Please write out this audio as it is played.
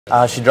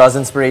She draws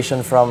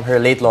inspiration from her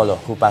late lolo,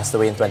 who passed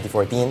away in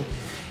 2014.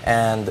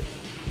 And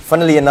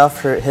funnily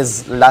enough, one of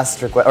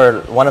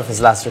his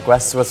last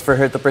requests was for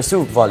her to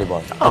pursue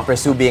volleyball, and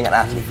pursue being an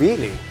athlete.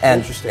 Really?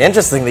 And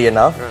interestingly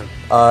enough,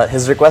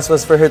 his request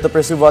was for her to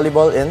pursue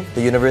volleyball in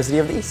the University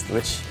of the East,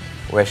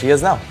 where she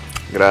is now.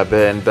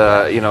 Grabe, and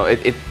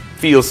it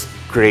feels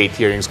great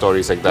hearing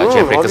stories like that,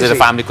 because there's a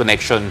family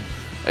connection.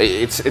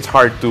 It's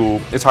hard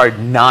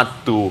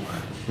not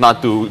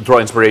to draw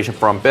inspiration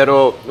from.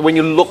 Pero when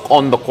you look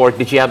on the court,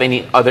 did she have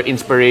any other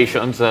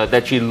inspirations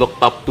that she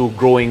looked up to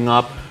growing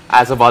up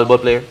as a volleyball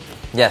player?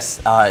 Yes,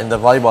 in the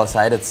volleyball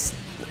side, it's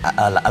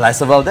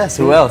Alyssa Valdez.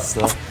 Who else?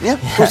 So, yeah.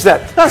 Who's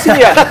that?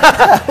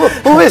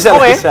 Who is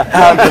Alyssa?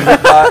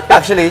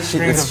 Actually,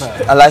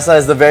 Alyssa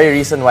is the very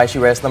reason why she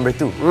wears number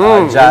 2.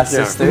 Ja's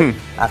sister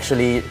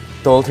actually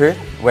told her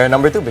wear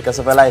number 2 because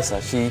of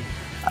Alyssa.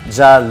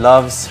 Ja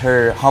loves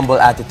her humble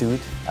attitude,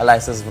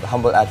 Alyssa's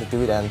humble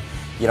attitude, and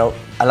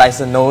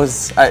Alyssa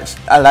knows,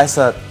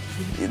 Alyssa,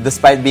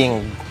 despite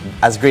being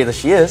as great as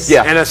she is,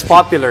 and as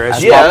popular as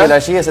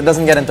she is, it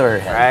doesn't get into her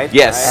head. Right?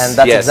 Yes. And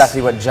that's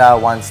exactly what Ja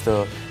wants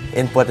to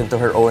input into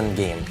her own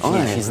game.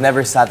 She's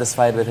never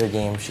satisfied with her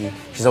game.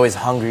 She's always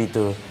hungry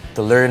to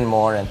learn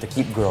more and to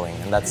keep growing,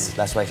 and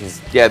that's why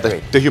she's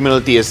great. The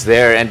humility is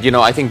there, and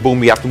I think boom,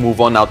 we have to move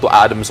on now to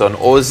Adamson.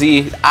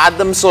 Ozzie,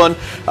 Adamson,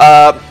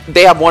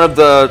 they have one of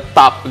the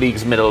top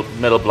leagues middle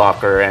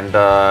blocker, and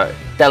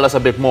tell us a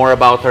bit more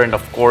about her, and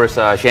of course,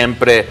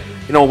 syempre,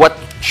 what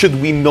should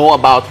we know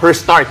about her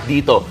start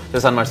dito sa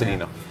San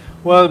Marcelino?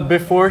 Well,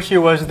 before she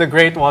was the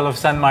Great Wall of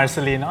San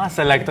Marcelino, as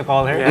I like to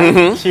call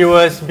her, she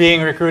was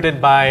being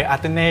recruited by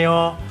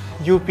Ateneo,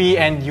 UP,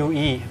 and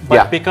UE.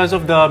 But because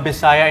of the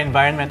Bisaya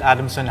environment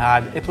Adamson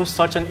had, it was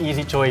such an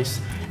easy choice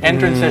and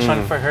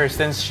transition for her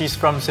since she's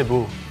from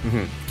Cebu.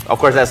 Of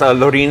course, that's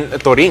Lorene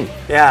Torin.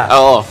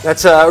 Yeah,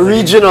 that's a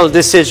regional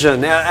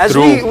decision. As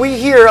we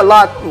hear a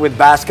lot with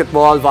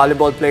basketball,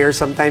 volleyball players,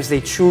 sometimes they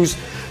choose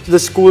the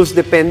schools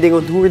depending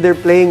on who they're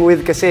playing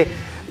with kasi,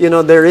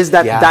 there is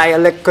that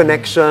dialect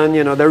connection,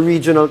 the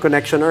regional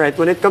connection. All right,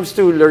 when it comes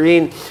to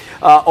Lorene,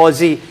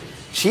 Ozzie,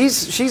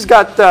 she's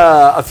got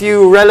a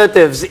few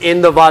relatives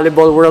in the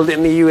volleyball world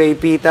in the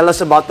UAP. Tell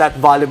us about that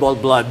volleyball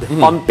blood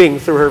pumping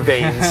through her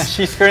veins.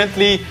 She's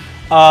currently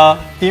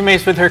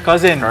teammates with her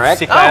cousin,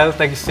 si Kyle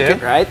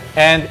Tagisib,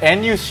 and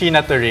NU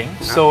Sheena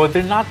Turing. So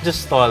they're not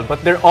just tall,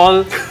 but they're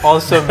all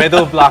also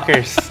middle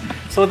blockers.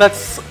 So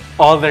that's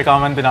all their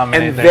common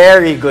denominator. And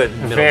very good.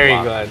 Very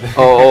good.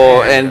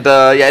 And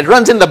it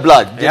runs in the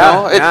blood.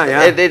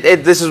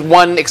 This is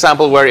one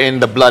example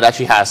wherein the blood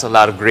actually has a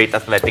lot of great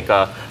athletic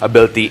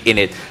ability in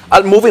it.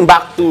 Moving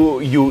back to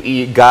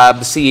UE,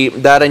 Gab, si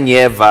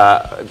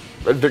Daranyeva,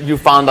 you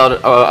found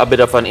out a bit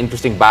of an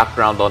interesting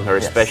background on her,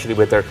 especially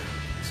with her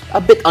a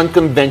bit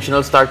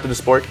unconventional start to the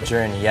sport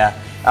journey.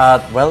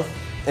 Well,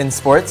 in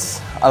sports,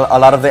 a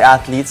lot of the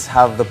athletes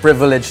have the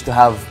privilege to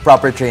have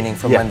proper training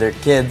from when they're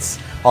kids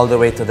all the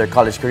way to their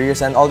college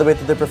careers and all the way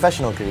to their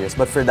professional careers.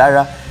 But for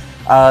Dara,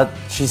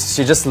 she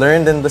just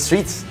learned in the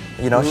streets.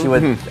 She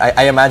would.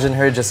 I imagine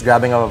her just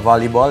grabbing a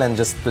volleyball and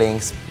just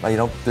playing,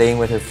 playing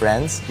with her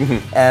friends.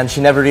 And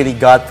she never really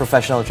got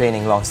professional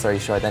training. Long story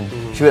short, and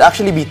she would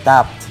actually be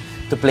tapped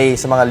to play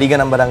sa mga liga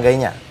ng barangay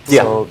niya.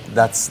 So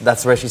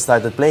that's where she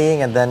started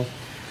playing, and then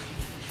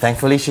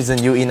thankfully she's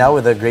in UE now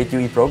with a great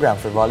UE program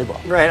for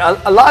volleyball. Right.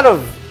 A lot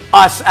of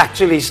us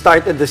actually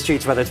start in the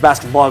streets, whether it's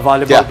basketball,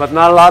 volleyball, but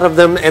not a lot of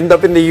them end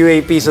up in the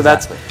UAP, so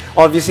that's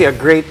obviously a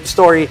great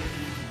story.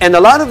 And a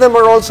lot of them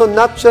are also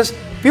not just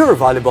pure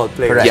volleyball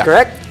players,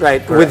 correct?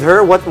 Right. With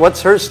her,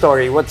 what's her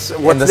story? What's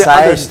the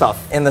other stuff?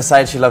 In the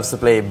side, she loves to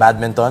play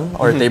badminton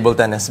or table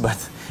tennis, but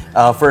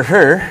for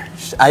her,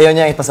 ayaw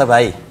niya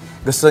ipasabay.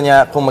 Gusto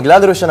niya, kung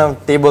maglalaro siya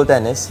ng table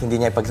tennis, hindi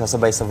niya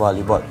ipagsasabay sa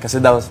volleyball.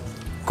 Kasi daw,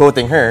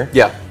 quoting her,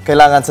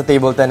 kailangan sa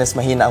table tennis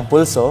mahina ang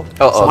pulso.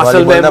 Sa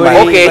volleyball naman,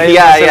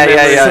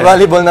 sa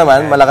volleyball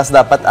naman, malakas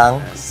dapat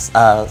ang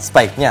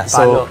spike niya.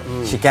 So,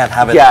 she can't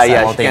have it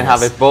simultaneous. She can't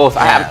have it both.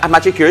 I'm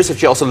actually curious if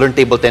she also learned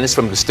table tennis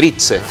from the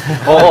streets.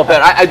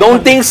 But I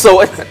don't think so.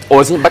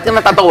 Ozzie, ba't ka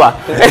natatawa?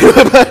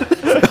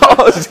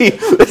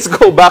 Ozzie, let's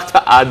go back to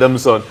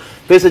Adamson.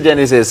 This is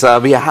Genesis.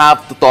 We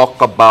have to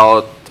talk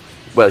about,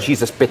 well,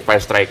 she's a spitfire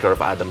striker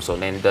of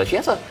Adamson, and she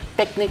has a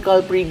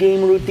technical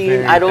pre-game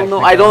routine. I don't know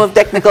if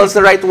technical is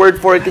the right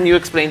word for it. Can you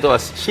explain to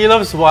us? She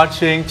loves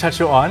watching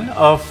Chachuan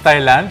of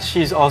Thailand.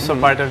 She's also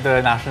part of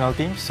the national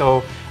team.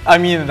 So,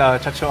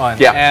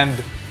 Chachuan.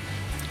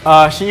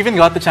 And she even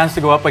got the chance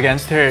to go up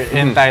against her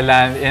in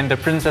Thailand in the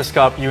Princess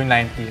Cup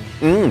U19.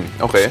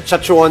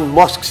 Chachuan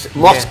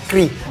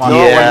Moskri.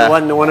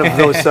 One of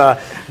those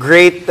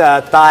great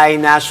Thai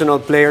national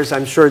players,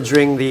 I'm sure,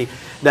 during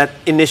that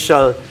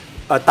initial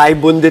Thai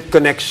Bundit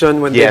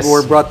connection when they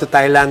were brought to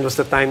Thailand was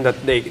the time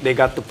that they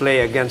got to play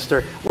against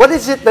her. What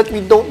is it that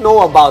we don't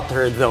know about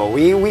her though?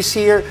 We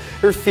see her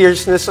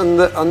fierceness on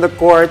the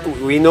court.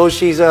 We know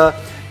she's a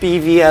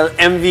PVL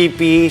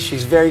MVP.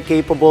 She's very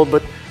capable,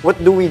 but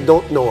What do we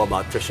don't know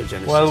about Trisha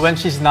Genesis? Well, when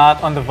she's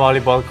not on the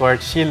volleyball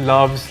court, she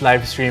loves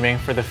live streaming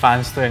for the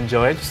fans to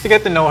enjoy, just to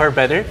get to know her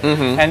better.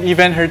 And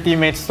even her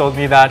teammates told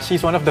me that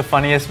she's one of the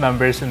funniest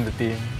members in the team.